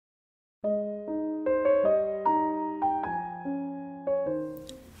Hey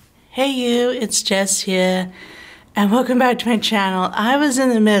you, it's Jess here, and welcome back to my channel. I was in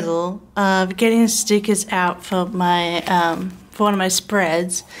the middle of getting stickers out for my for one of my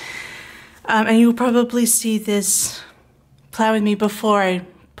spreads, and you'll probably see this play with me before I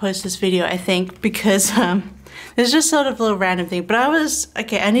post this video, I think, because there's just sort of a little random thing. But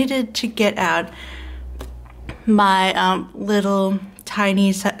I needed to get out my little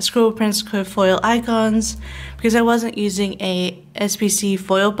tiny Scribble Prints Co foil icons because I wasn't using a SPC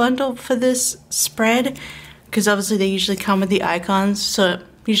foil bundle for this spread, because obviously they usually come with the icons, so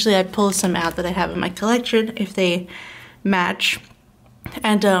usually I pull some out that I have in my collection if they match.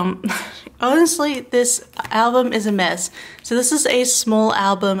 And honestly, this album is a mess. So this is a small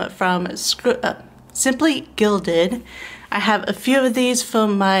album from Simply Gilded. I have a few of these for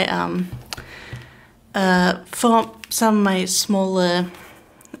my for some of my smaller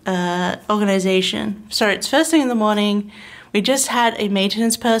organization. Sorry, it's first thing in the morning. We just had a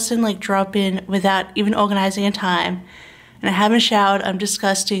maintenance person like drop in without even organizing in time, and I haven't showered. I'm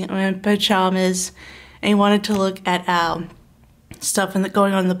disgusting. I'm in pajamas, and he wanted to look at our stuff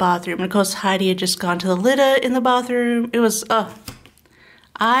going on in the bathroom. And of course, Heidi had just gone to the litter in the bathroom. It was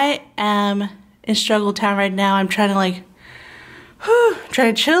I am in struggle town right now. I'm trying to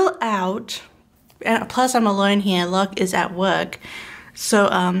trying to chill out. And plus, I'm alone here. Locke is at work, so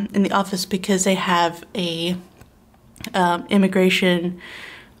in the office, because they have a immigration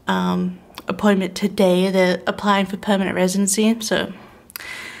appointment today. They're applying for permanent residency. So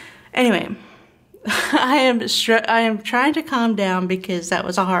anyway, I am trying to calm down because that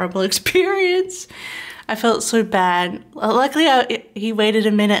was a horrible experience. I felt so bad. Luckily, he waited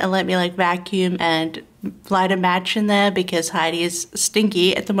a minute and let me like vacuum and light a match in there because Heidi is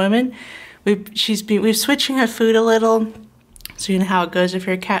stinky at the moment. We're switching her food a little, so you know how it goes if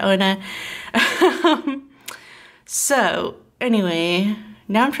you're a cat owner. So anyway,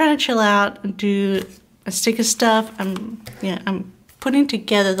 now I'm trying to chill out and do a sticker stuff. I'm putting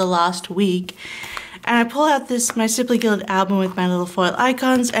together the last week, and I pull out my Simply Gilded album with my little foil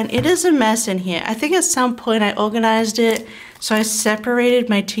icons, and it is a mess in here. I think at some point I organized it, so I separated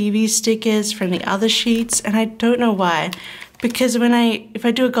my TV stickers from the other sheets, and I don't know why. Because if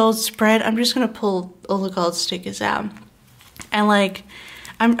I do a gold spread, I'm just gonna pull all the gold stickers out, and like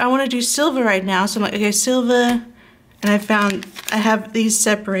I want to do silver right now, so I'm like, okay, silver. And I have these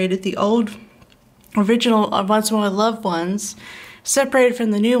separated, the old original Once More Loved ones, separated from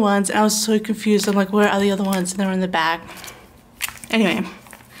the new ones. And I was so confused. I'm like, where are the other ones? And they're in the back. Anyway,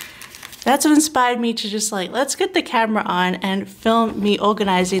 that's what inspired me to just like, let's get the camera on and film me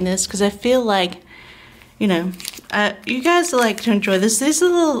organizing this, because I feel like, you know, you guys like to enjoy this. These are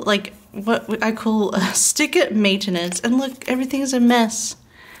little, like, what I call sticker maintenance. And look, everything's a mess.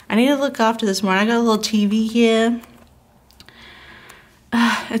 I need to look after this more. I got a little TV here.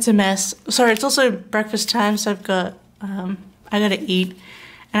 It's a mess. Sorry, it's also breakfast time, so I've got, I gotta eat.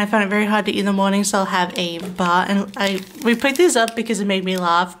 And I found it very hard to eat in the morning, so I'll have a bar. And we picked these up because it made me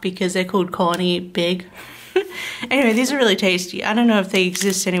laugh, because they're called Corny Big. Anyway, these are really tasty. I don't know if they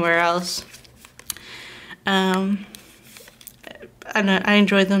exist anywhere else. I know, I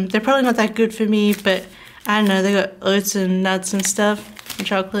enjoy them. They're probably not that good for me, but I don't know, they got oats and nuts and stuff, and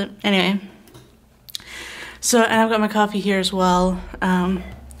chocolate. Anyway. So, and I've got my coffee here as well.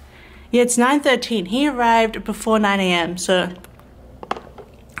 Yeah, it's 9:13. He arrived before 9 AM, so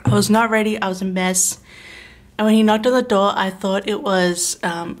I was not ready. I was a mess. And when he knocked on the door, I thought it was,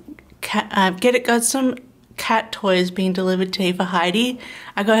 got some cat toys being delivered today for Heidi.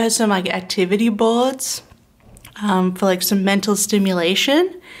 I got her some like activity boards for like some mental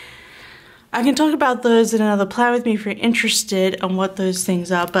stimulation. I can talk about those in another Plan With Me if you're interested on what those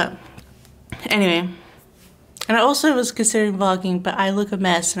things are, but anyway. And I also was considering vlogging, but I look a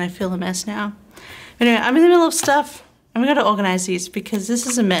mess and I feel a mess now. Anyway, I'm in the middle of stuff. I'm gonna organize these because this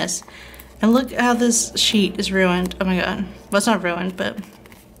is a mess. And look how this sheet is ruined. Oh my god. Well, it's not ruined, but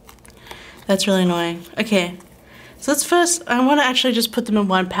that's really annoying. Okay, so let's first, I wanna actually just put them in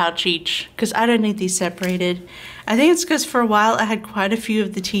one pouch each, because I don't need these separated. I think it's because for a while I had quite a few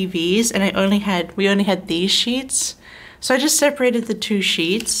of the TVs, and we only had these sheets. So I just separated the two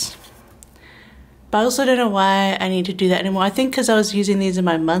sheets. But I also don't know why I need to do that anymore. I think because I was using these in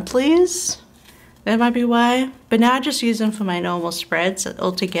my monthlies. That might be why. But now I just use them for my normal spreads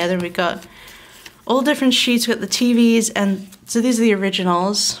all together. We got all different sheets. We got the TVs, and so these are the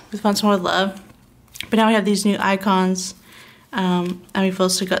originals with Once More Love. But now we have these new icons. And we've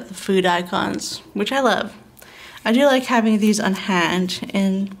also got the food icons, which I love. I do like having these on hand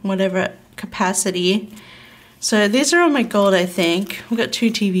in whatever capacity, So these are all my gold, I think. We've got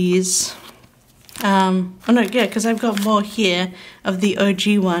 2 TVs. Oh no, yeah, because I've got more here of the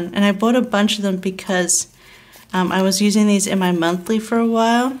OG one. And I bought a bunch of them because I was using these in my monthly for a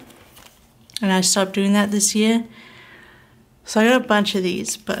while. And I stopped doing that this year. So I got a bunch of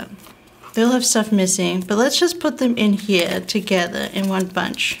these, but they'll have stuff missing. But let's just put them in here together in one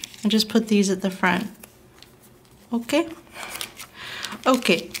bunch. And just put these at the front. Okay?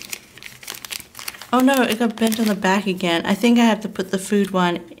 Okay. Oh no, it got bent on the back again. I think I have to put the food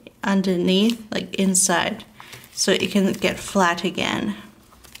one underneath, like inside, so it can get flat again.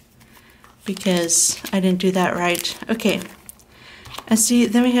 Because I didn't do that right. Okay. And see,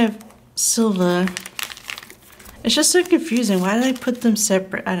 then we have silver. It's just so confusing. Why did I put them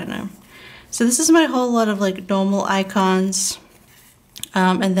separate? I don't know. So this is my whole lot of like normal icons.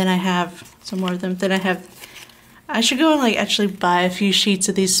 And then I have some more of them. Then I should go and like actually buy a few sheets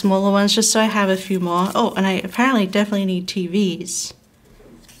of these smaller ones just so I have a few more. Oh, and I apparently definitely need TVs.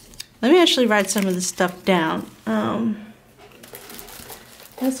 Let me actually write some of this stuff down.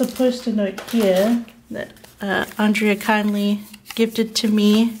 There's a post-it note here that Andrea kindly gifted to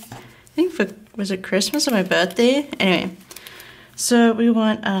me. I think for, was it Christmas or my birthday? Anyway, so we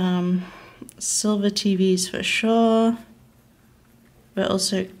want silver TVs for sure. But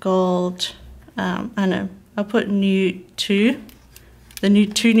also gold. I don't know. I'll put new 2. The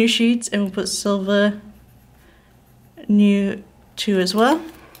 2 new sheets, and we'll put silver new 2 as well.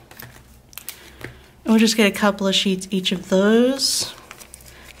 And we'll just get a couple of sheets each of those.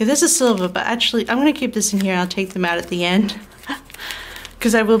 Okay, this is silver, but actually I'm gonna keep this in here and I'll take them out at the end.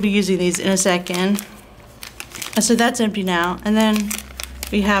 Because I will be using these in a second. And so that's empty now. And then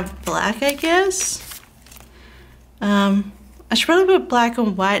we have black, I guess. I should probably put black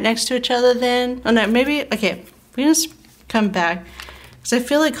and white next to each other then. Oh no, maybe, okay, we just come back. Because I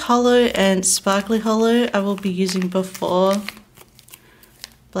feel like hollow and sparkly hollow I will be using before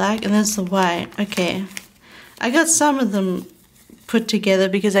black, and there's the white. Okay, I got some of them put together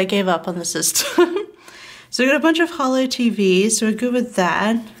because I gave up on the system. So we got a bunch of hollow TVs, so we're good with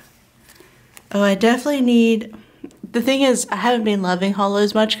that. Oh, I definitely need, the thing is I haven't been loving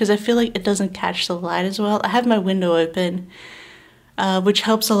hollows much because I feel like it doesn't catch the light as well. I have my window open. Which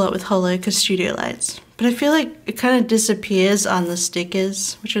helps a lot with hollow because studio lights. But I feel like it kind of disappears on the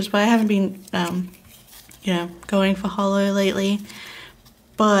stickers, which is why I haven't been, you know, going for hollow lately.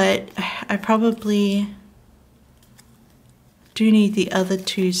 But I probably do need the other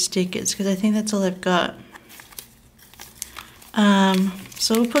 2 stickers because I think that's all I've got.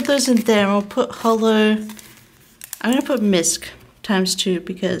 So we'll put those in there and we'll put hollow. I'm going to put misc ×2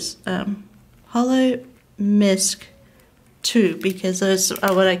 because hollow, misc, 2 because those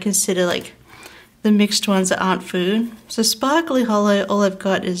are what I consider like the mixed ones that aren't food. So sparkly hollow, all I've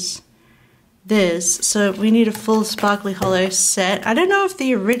got is this. So we need a full sparkly hollow set. I don't know if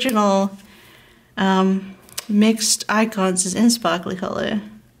the original mixed icons is in sparkly hollow.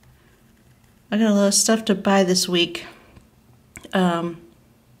 I got a lot of stuff to buy this week. Let's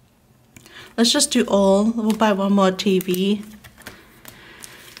just do all. We'll buy one more TV.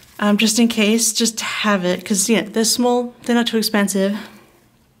 Just in case, just to have it, because yeah, they're small, they're not too expensive.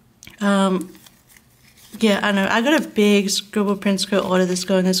 Yeah, I know, I got a big Scribble Prints Co order that's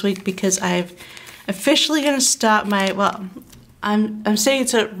going this week because I've officially gonna start my, well, I'm saying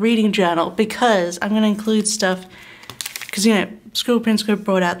it's a reading journal because I'm gonna include stuff, because you know, Scribble Prints Co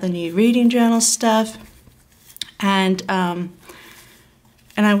brought out the new reading journal stuff, and I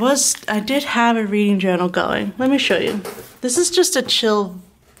did have a reading journal going. Let me show you. This is just a chill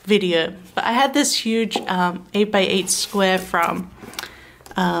video, but I had this huge 8x8 square from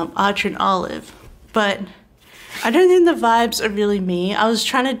Archer and Olive, but I don't think the vibes are really me. I was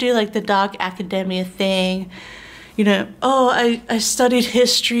trying to do like the dark academia thing, you know, oh, I studied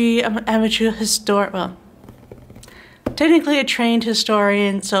history, I'm an amateur historian, well, technically a trained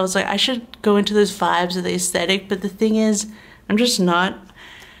historian, so I was like, I should go into those vibes of the aesthetic, but the thing is, I'm just not.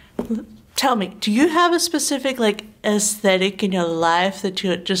 Tell me, do you have a specific like aesthetic in your life that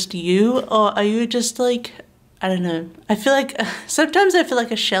you're just you, or are you just like, I don't know, I feel like sometimes I feel like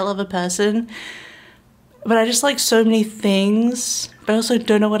a shell of a person, but I just like so many things, but I also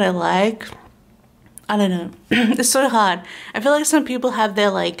don't know what I like. I don't know. It's so hard. I feel like some people have their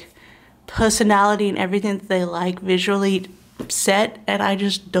like personality and everything that they like visually set, and I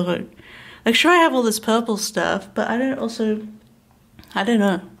just don't. Like, sure, I have all this purple stuff, but I don't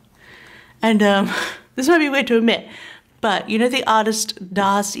know. And this might be weird to admit, but you know the artist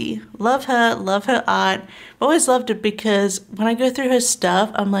Darcy, love her art. I've always loved it because when I go through her stuff,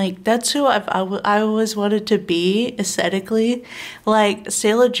 I'm like, that's who I always wanted to be aesthetically. Like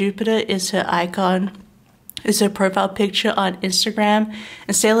Sailor Jupiter is her icon. is her profile picture on Instagram.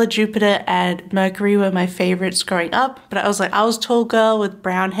 And Sailor Jupiter and Mercury were my favorites growing up. But I was like, I was a tall girl with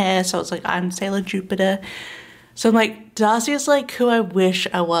brown hair, so I was like, I'm Sailor Jupiter. So I'm like, Darcy is like who I wish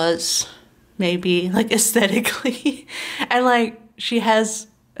I was, maybe, like aesthetically. And like, she has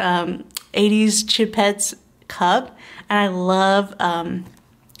 80s Chipettes cup, and I love,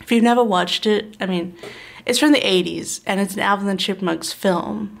 if you've never watched it, I mean, it's from the 80s, and it's an Alvin and the Chipmunks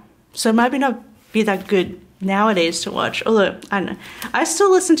film. So it might not be that good nowadays to watch, although, I don't know. I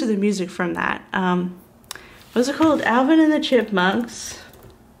still listen to the music from that. What's it called? Alvin and the Chipmunks.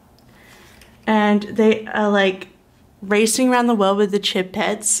 And they are like racing around the world with the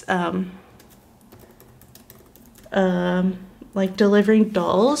Chipettes, like delivering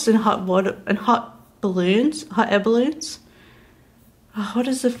dolls and hot water and hot air balloons. Oh, what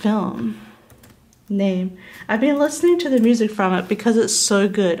is the film name? I've been listening to the music from it because it's so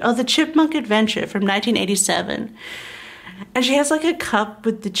good. Oh, The Chipmunk Adventure from 1987. And she has like a cup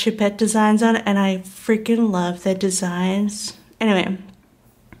with the Chipette designs on it, and I freaking love their designs. Anyway,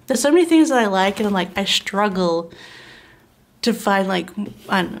 there's so many things that I like, and I'm like, I struggle to find, like,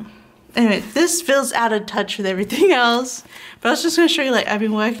 I don't know. Anyway, this feels out of touch with everything else. But I was just going to show you, like, I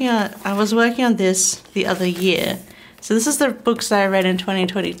was working on this the other year. So this is the books that I read in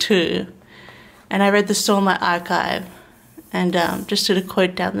 2022. And I read The Storm My Archive. And just did a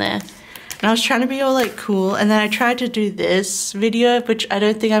quote down there. And I was trying to be all, like, cool. And then I tried to do this video, which I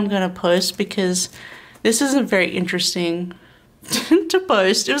don't think I'm going to post because this isn't very interesting to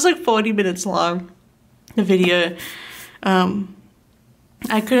post. It was, like, 40 minutes long, the video.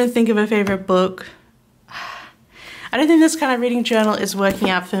 I couldn't think of a favorite book. I don't think this kind of reading journal is working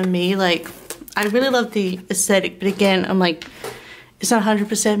out for me. Like, I really love the aesthetic, but again, I'm like, it's not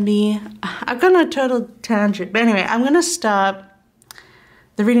 100% me. I've gone on a total tangent. But anyway, I'm going to start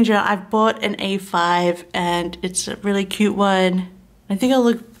the reading journal. I've bought an A5, and it's a really cute one. I think I'll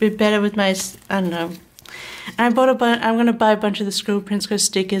look a bit better with my, I don't know. And I'm going to buy a bunch of the Scribble Prints Co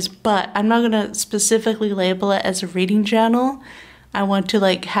stickers, but I'm not going to specifically label it as a reading journal. I want to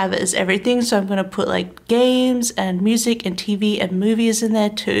like have it as everything, so I'm going to put like games and music and TV and movies in there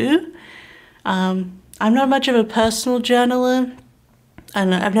too. I'm not much of a personal journaler. I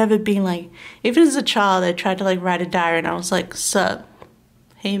don't know, I've never been like, even as a child I tried to like write a diary and I was like, sup,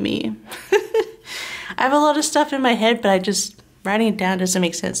 hey me. I have a lot of stuff in my head, but writing it down doesn't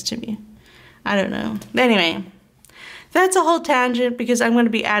make sense to me. I don't know. But anyway, that's a whole tangent because I'm going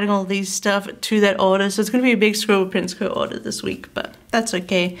to be adding all these stuff to that order. So it's going to be a big Scribble Prints Co order this week, but that's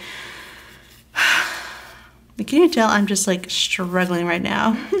okay. Can you tell I'm just like struggling right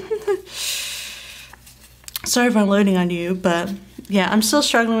now? Sorry if I'm loading on you, but yeah, I'm still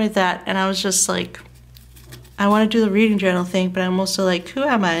struggling with that. And I was just like, I want to do the reading journal thing, but I'm also like, who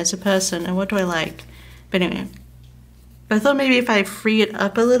am I as a person and what do I like? But anyway. But I thought maybe if I free it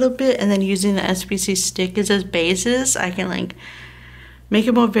up a little bit and then using the SPC stickers as bases, I can like make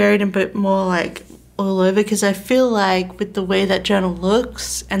it more varied and bit more like all over, because I feel like with the way that journal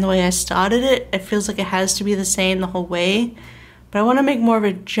looks and the way I started it, it feels like it has to be the same the whole way. But I want to make more of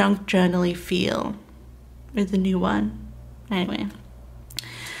a junk journal-y feel with the new one. Anyway.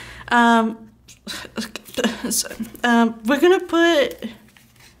 We're going to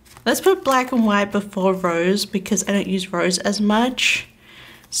let's put black and white before rose because I don't use rose as much.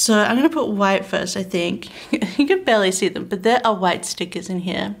 So I'm going to put white first, I think. You can barely see them, but there are white stickers in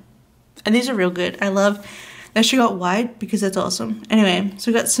here. And these are real good. I love that she got white because that's awesome. Anyway,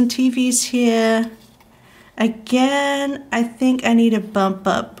 so we got some TVs here. Again, I think I need to bump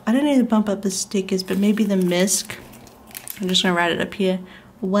up. I don't need to bump up the stickers, but maybe the misc. I'm just going to write it up here.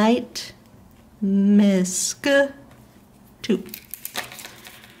 White misc 2.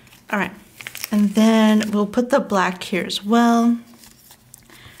 Alright, and then we'll put the black here as well.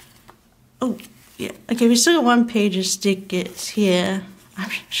 Oh, yeah. Okay, we still got one page of stickers here.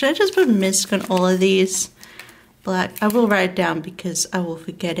 Should I just put misc on all of these? Black. I will write it down because I will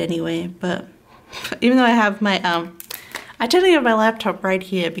forget anyway, but even though I have my, I tend to have my laptop right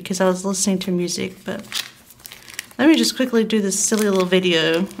here because I was listening to music, but let me just quickly do this silly little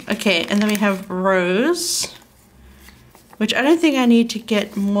video. Okay, and then we have rose, which I don't think I need to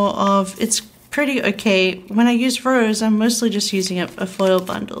get more of. It's pretty okay. When I use rose, I'm mostly just using a foil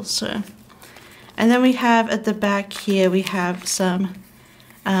bundle, so. And then we have at the back here, we have some,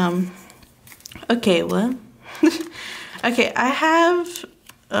 okay, what? Okay, I have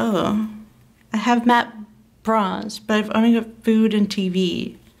matte bronze, but I've only got food and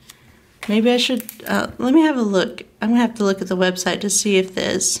TV. Maybe I should, let me have a look. I'm gonna have to look at the website to see if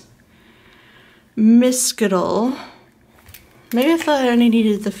there's Miscadle. Maybe I thought I only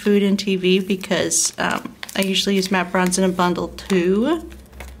needed the food and TV because I usually use matte bronzer in a bundle too.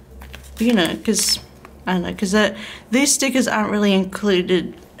 You know, because I don't know, because these stickers aren't really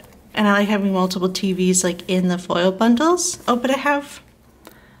included, and I like having multiple TVs like in the foil bundles. Oh, but I have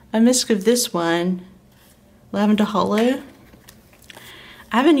a misc of this one, Lavender Hollow.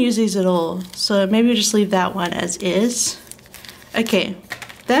 I haven't used these at all, so maybe we'll just leave that one as is. Okay,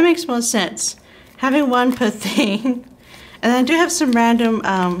 that makes more sense. Having one per thing. And I do have some random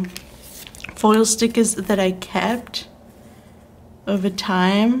foil stickers that I kept over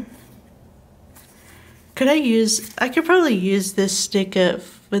time. I could probably use this sticker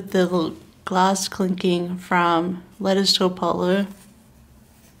with the little glass clinking from Letters to Apollo.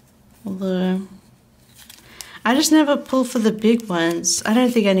 Although, I just never pull for the big ones. I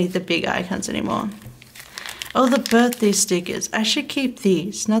don't think I need the big icons anymore. Oh, the birthday stickers. I should keep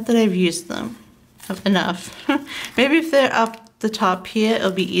these. Not that I've used them enough. Maybe if they're up the top here,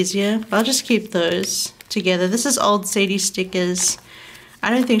 it'll be easier. But I'll just keep those together. This is old Sadie stickers. I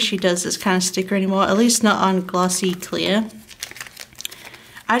don't think she does this kind of sticker anymore. At least not on glossy clear.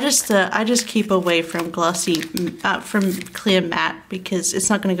 I just keep away from glossy, from clear matte because it's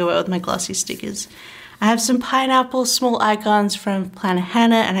not going to go well with my glossy stickers. I have some pineapple small icons from Planet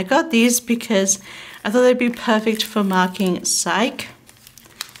Hannah, and I got these because I thought they'd be perfect for marking Psych,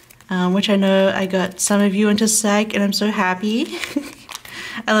 which I know I got some of you into Psych, and I'm so happy.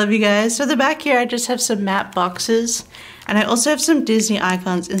 I love you guys. So the back here, I just have some matte boxes, and I also have some Disney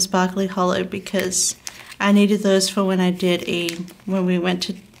icons in Sparkly Hollow because I needed those for when we went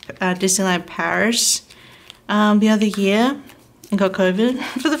to Disneyland Paris the other year and got COVID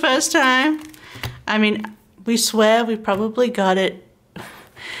for the first time. I mean, we swear we probably got it.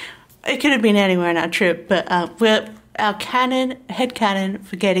 It could have been anywhere in our trip, but our headcanon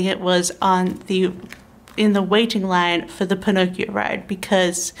for getting it was in the waiting line for the Pinocchio ride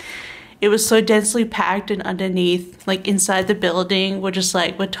because it was so densely packed and underneath, like inside the building, we're just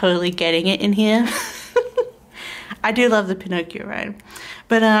like, we're totally getting it in here. I do love the Pinocchio ride,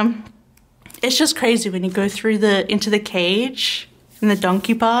 but it's just crazy when you go through into the cage in the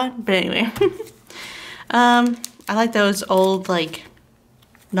donkey part. But anyway, I like those old, like,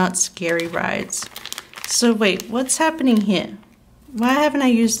 not scary rides. So wait, what's happening here? Why haven't I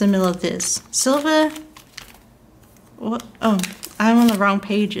used the middle of this? Silver? What? Oh, I'm on the wrong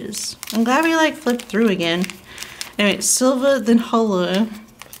pages. I'm glad we like flipped through again. Anyway, silver, then hollow.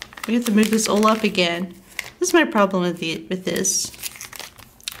 We have to move this all up again. This is my problem with this.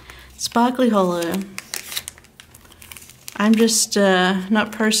 Sparkly hollow. I'm just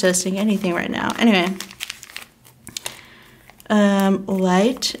not processing anything right now. Anyway.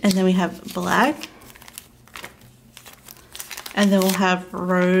 White, and then we have black. And then we'll have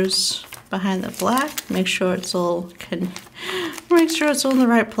rose behind the black. Make sure it's all in the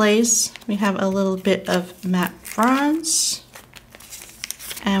right place. We have a little bit of matte bronze.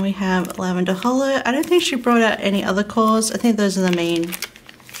 And we have lavender hollow. I don't think she brought out any other cores. I think those are the main,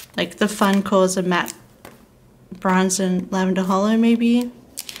 like the fun cores of matte bronze and lavender hollow maybe.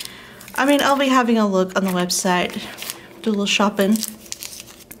 I mean, I'll be having a look on the website, do a little shopping.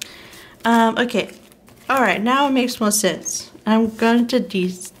 Okay, all right, now it makes more sense. I'm going to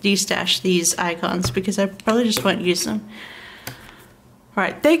destash these icons because I probably just won't use them. All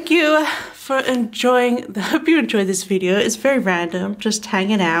right, thank you for enjoying. I hope you enjoyed this video. It's very random, just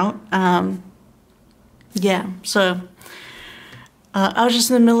hanging out. Yeah, so I was just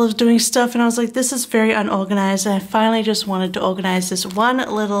in the middle of doing stuff and I was like, this is very unorganized. I finally just wanted to organize this one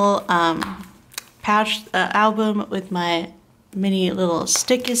little pouch album with my mini little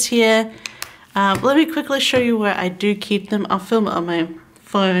stickers here. Let me quickly show you where I do keep them. I'll film it on my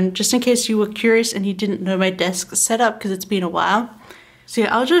phone just in case you were curious and you didn't know my desk setup because it's been a while. So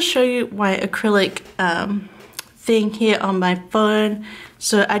yeah, I'll just show you my acrylic thing here on my phone.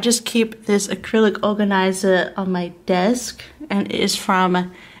 So I just keep this acrylic organizer on my desk, and it's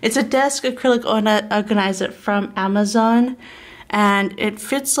a desk acrylic organizer from Amazon, and it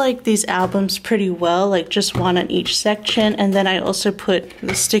fits like these albums pretty well, like just one on each section. And then I also put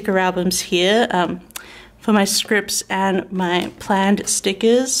the sticker albums here for my scripts and my planned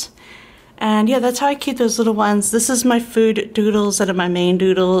stickers. And yeah, that's how I keep those little ones. This is my food doodles that are my main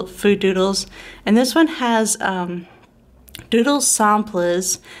food doodles. And this one has doodle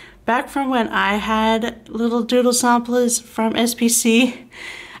samplers. Back from when I had little doodle samplers from SPC.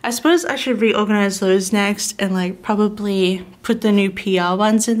 I suppose I should reorganize those next and like probably put the new PR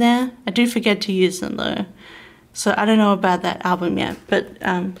ones in there. I do forget to use them though. So I don't know about that album yet. But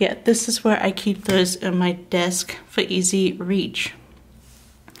yeah, this is where I keep those in my desk for easy reach.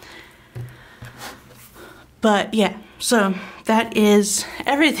 But yeah, so that is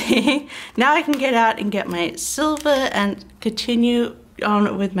everything. Now I can get out and get my silver and continue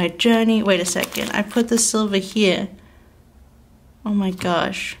on with my journey. Wait a second, I put the silver here. Oh my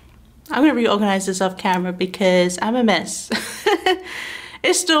gosh. I'm gonna reorganize this off camera because I'm a mess.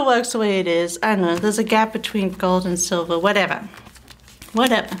 It still works the way it is. I don't know, there's a gap between gold and silver, whatever.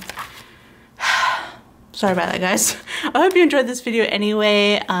 Whatever. Sorry about that, guys. I hope you enjoyed this video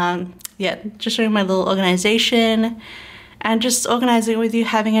anyway. Yeah, just showing my little organization and just organizing with you,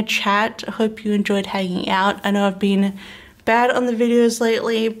 having a chat. I hope you enjoyed hanging out. I know I've been bad on the videos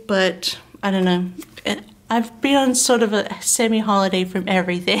lately, but I don't know. I've been on sort of a semi-holiday from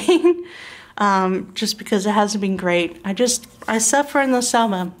everything. Just because it hasn't been great. I suffer in the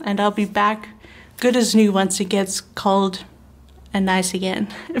summer, and I'll be back good as new once it gets cold and nice again.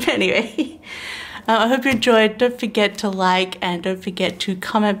 But anyway, I hope you enjoyed. Don't forget to like and don't forget to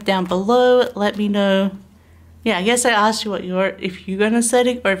comment down below. Let me know. Yeah, I guess I asked you if you're an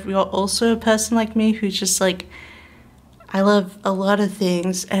aesthetic or if you're also a person like me who's just like, I love a lot of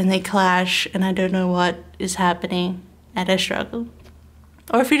things and they clash and I don't know what is happening and I struggle.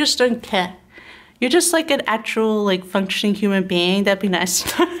 Or if you just don't care. You're just like an actual like functioning human being. That'd be nice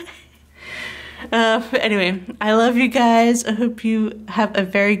to know. But anyway, I love you guys. I hope you have a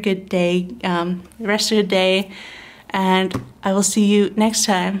very good day, the rest of your day, and I will see you next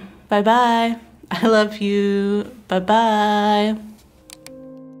time. Bye bye. I love you. Bye bye.